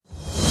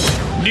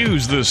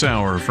News this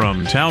hour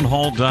from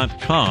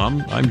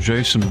townhall.com. I'm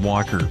Jason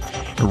Walker.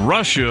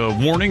 Russia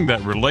warning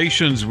that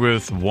relations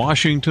with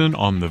Washington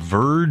on the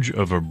verge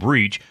of a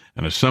breach,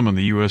 and has summoned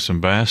the U.S.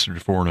 ambassador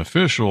for an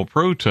official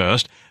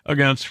protest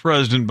against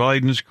President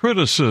Biden's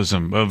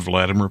criticism of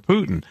Vladimir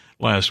Putin.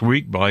 Last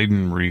week,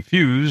 Biden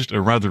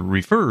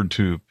referred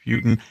to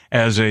Putin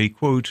as a,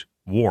 quote,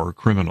 war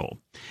criminal.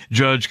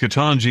 Judge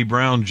Ketanji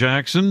Brown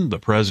Jackson, the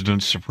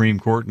president's Supreme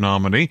Court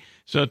nominee,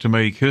 set to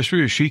make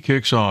history as she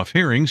kicks off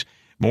hearings.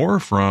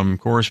 More from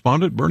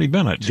correspondent Bernie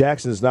Bennett.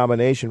 Jackson's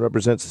nomination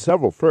represents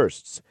several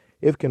firsts.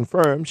 If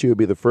confirmed, she would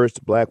be the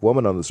first black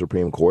woman on the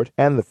Supreme Court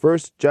and the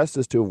first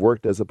justice to have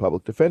worked as a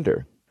public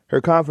defender.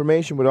 Her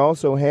confirmation would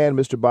also hand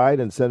Mr.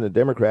 Biden and Senate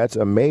Democrats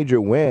a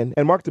major win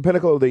and mark the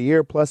pinnacle of the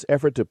year-plus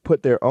effort to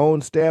put their own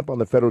stamp on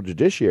the federal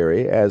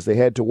judiciary as they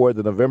head toward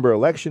the November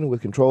election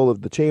with control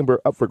of the chamber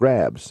up for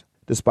grabs.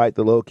 Despite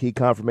the low-key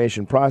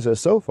confirmation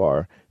process so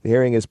far, the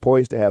hearing is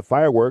poised to have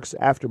fireworks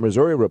after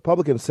Missouri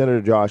Republican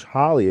Senator Josh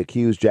Hawley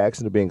accused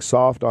Jackson of being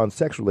soft on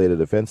sex-related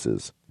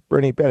offenses.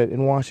 Bernie Bennett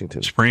in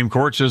Washington. Supreme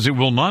Court says it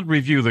will not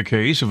review the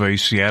case of a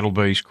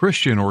Seattle-based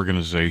Christian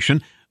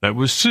organization that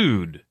was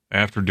sued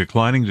after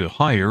declining to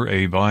hire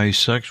a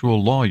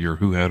bisexual lawyer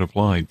who had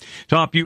applied. Top